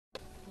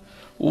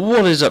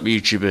What is up,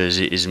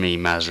 YouTubers? It is me,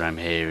 Mazram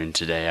here, and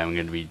today I'm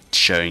going to be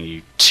showing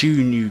you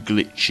two new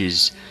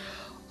glitches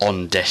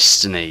on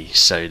Destiny.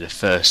 So the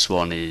first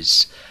one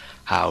is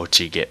how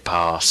to get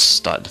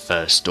past like the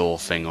first door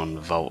thing on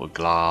the Vault of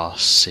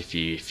Glass. If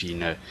you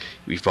know,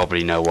 you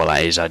probably know what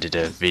that is. I did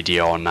a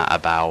video on that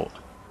about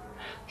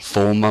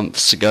 4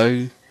 months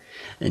ago.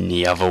 And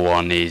the other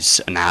one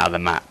is an out of the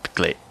map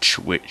glitch,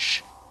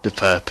 which the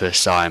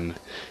purpose I'm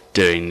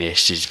doing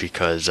this is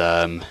because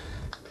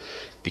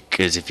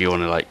if you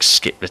want to like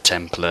skip the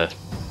Templar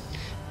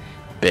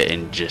bit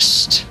and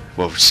just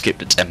skip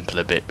the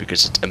Templar bit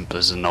because the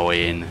Templar's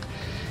annoying,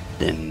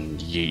 then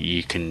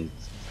you can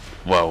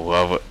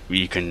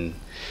you can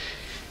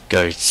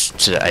go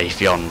to the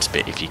Aethion's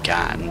bit if you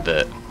can.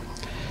 But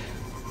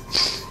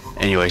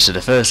anyway, so the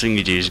first thing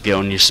you do is get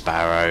on your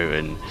Sparrow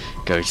and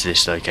go to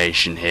this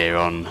location here.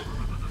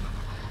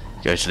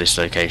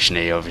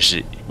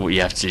 Obviously what you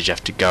have to do is you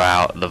have to go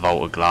out the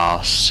Vault of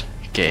Glass,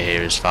 get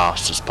here as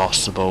fast as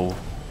possible,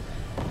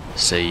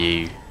 so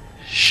you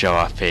show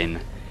up in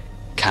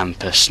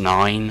Campus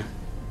 9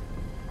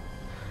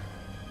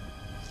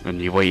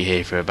 and you wait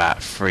here for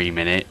about 3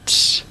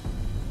 minutes.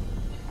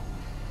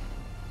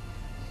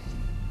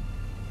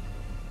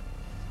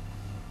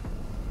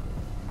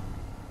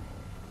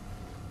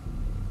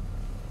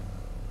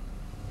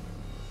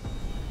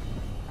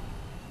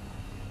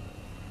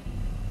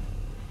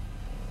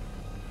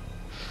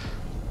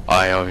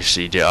 I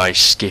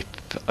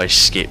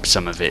skip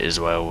some of it as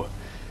well.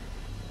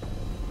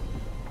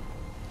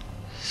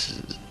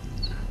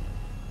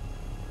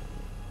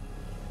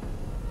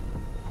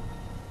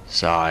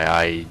 So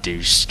I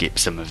do skip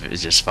some of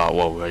it,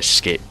 I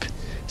skip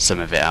some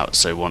of it out,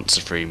 so once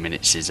the 3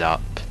 minutes is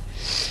up,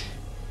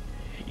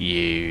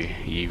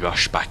 you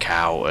rush back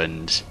out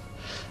and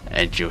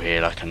you'll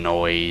hear like a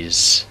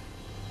noise.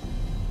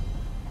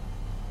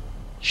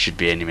 Should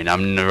be any minute.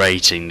 I'm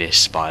narrating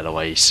this, by the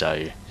way,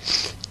 so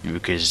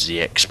because the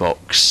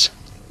Xbox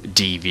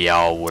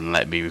DVR wouldn't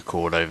let me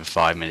record over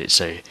 5 minutes.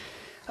 So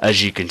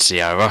as you can see,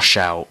 I rush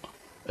out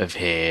of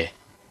here,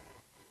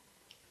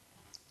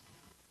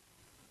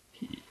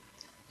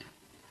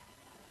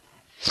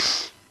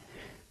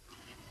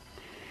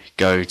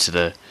 go to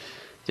the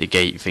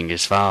gate thing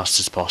as fast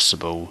as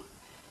possible.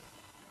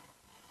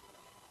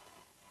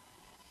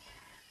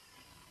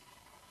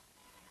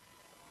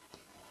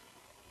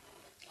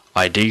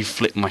 I do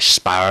flip my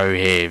Sparrow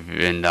here,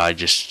 and I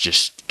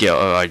just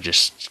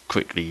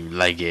quickly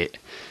leg it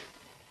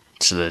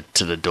to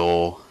the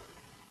door.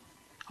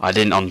 I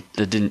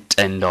didn't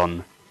end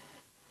on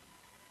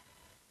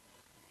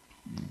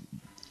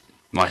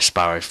my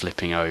Sparrow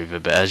flipping over,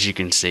 but as you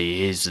can see,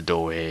 here's the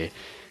door here.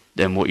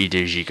 Then what you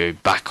do is you go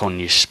back on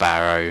your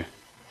Sparrow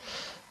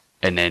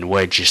and then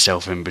wedge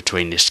yourself in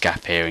between this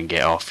gap here and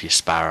get off your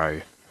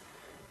Sparrow.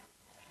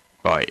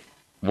 Right,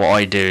 what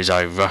I do is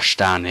I rush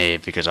down here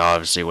because I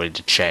obviously wanted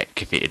to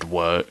check if it had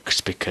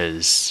worked,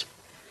 because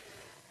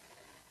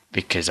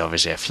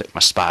obviously I flipped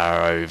my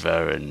Sparrow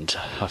over and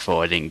I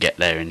thought I didn't get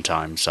there in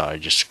time, so I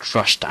just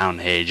rushed down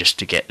here just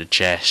to get the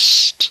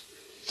chest.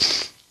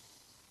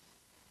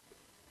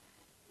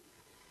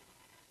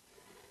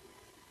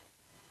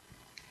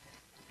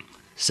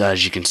 So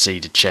as you can see,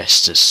 the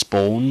chest has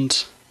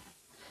spawned.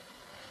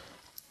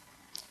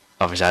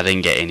 Obviously I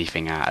didn't get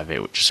anything out of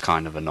it, which is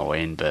kind of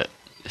annoying, but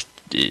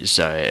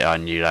so I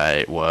knew that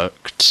it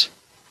worked.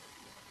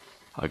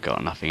 I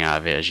got nothing out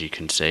of it, as you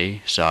can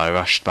see, so I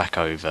rushed back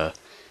over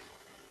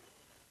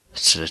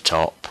to the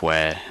top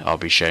where I'll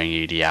be showing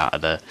you the out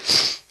of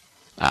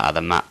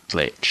the map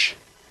glitch.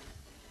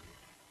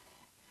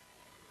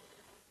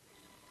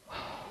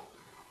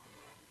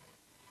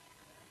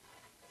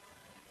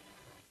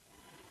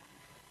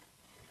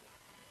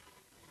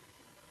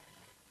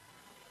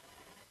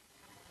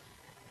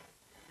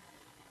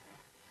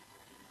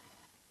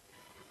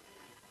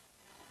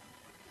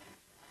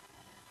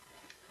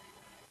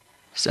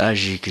 So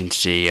as you can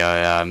see,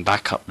 I'm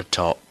back up the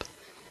top,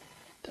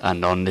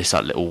 and on this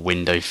like little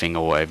window thing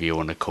or whatever you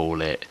want to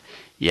call it,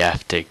 you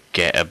have to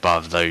get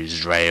above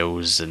those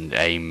rails and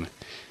aim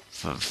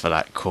for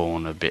that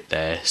corner bit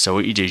there. So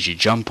what you do is you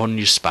jump on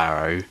your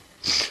Sparrow.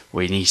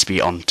 Well, you need to be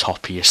on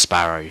top of your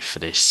Sparrow for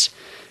this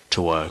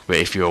to work, but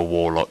if you're a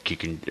Warlock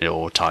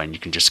or Titan, you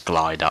can just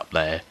glide up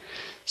there.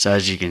 So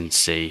as you can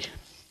see,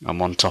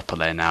 I'm on top of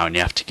there now, and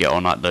you have to get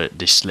on like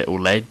this little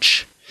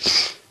ledge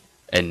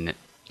and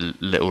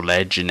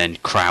then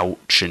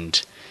crouch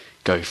and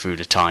go through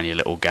the tiny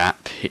little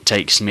gap. It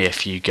takes me a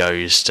few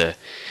goes to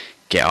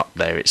get up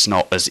there. It's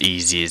not as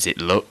easy as it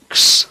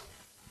looks.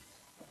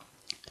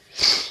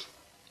 It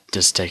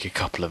does take a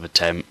couple of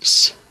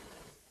attempts,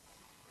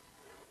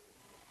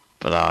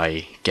 but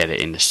I get it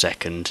in a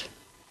second.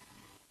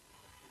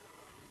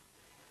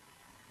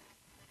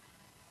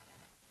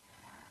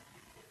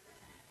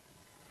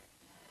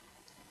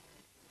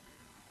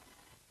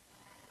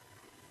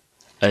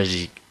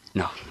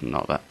 No,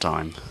 not that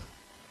time.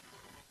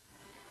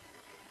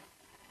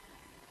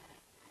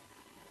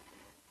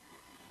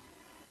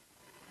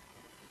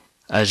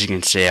 As you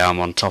can see, I'm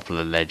on top of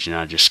the ledge and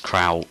I just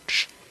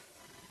crouch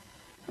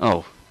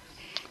Oh,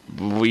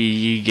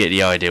 you get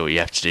the idea what you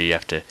have to do. You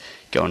have to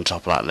get on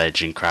top of that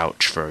ledge and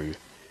crouch through.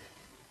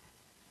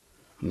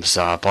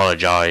 So I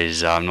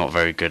apologise, I'm not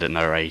very good at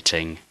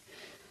narrating.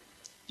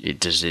 It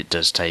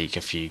does take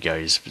a few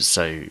goes.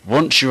 So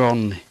once you're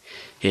on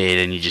here,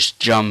 then you just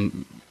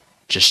jump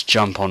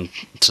on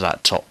to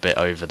that top bit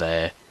over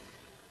there,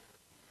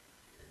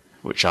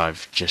 which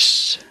I've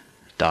just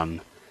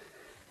done.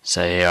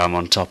 So here I'm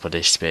on top of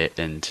this bit,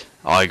 and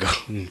I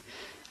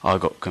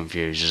got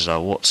confused as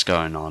like what's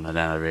going on, and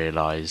then I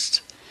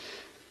realised.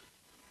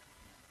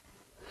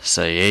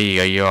 So here you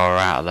go, you are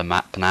out of the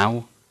map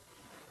now.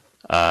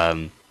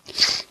 Go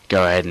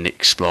ahead and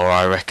explore.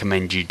 I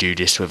recommend you do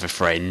this with a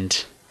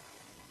friend,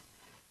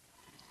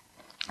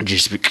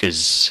 just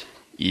because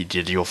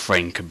your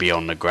friend could be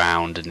on the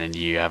ground and then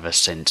you have a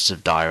sense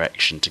of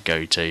direction to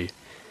go to.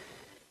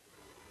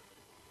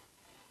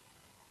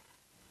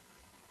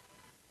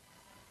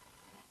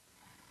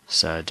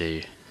 So I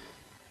do.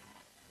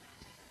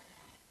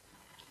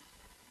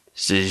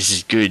 So this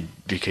is good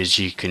because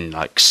you can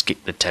like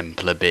skip the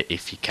temple a bit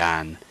if you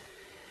can.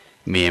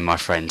 Me and my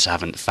friends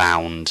haven't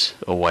found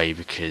a way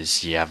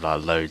because you have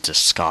like loads of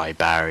sky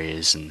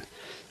barriers and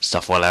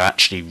stuff. Well, they're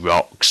actually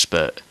rocks,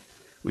 but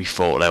we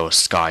thought they were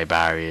sky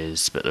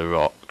barriers, but the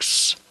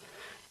rocks,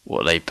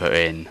 what they put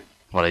in,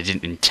 well, they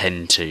didn't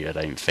intend to, I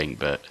don't think,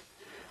 but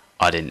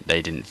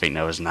they didn't think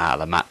there was an out of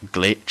the map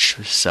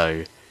glitch,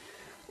 so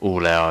all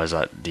there are is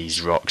like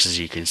these rocks. As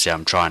you can see,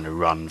 I'm trying to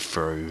run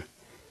through,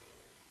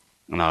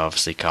 and I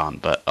obviously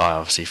can't, but I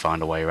obviously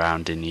find a way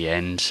around in the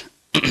end.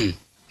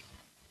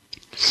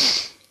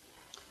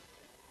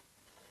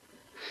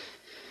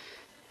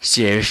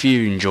 So yeah, if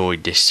you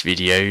enjoyed this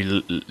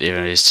video, if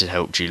this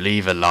helped you,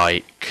 leave a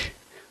like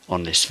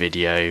on this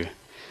video,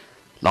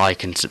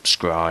 like and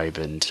subscribe,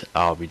 and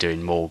I'll be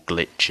doing more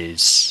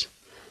glitches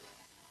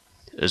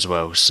as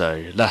well.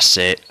 So that's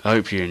it. I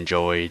hope you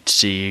enjoyed.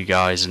 See you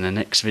guys in the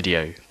next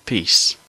video. Peace.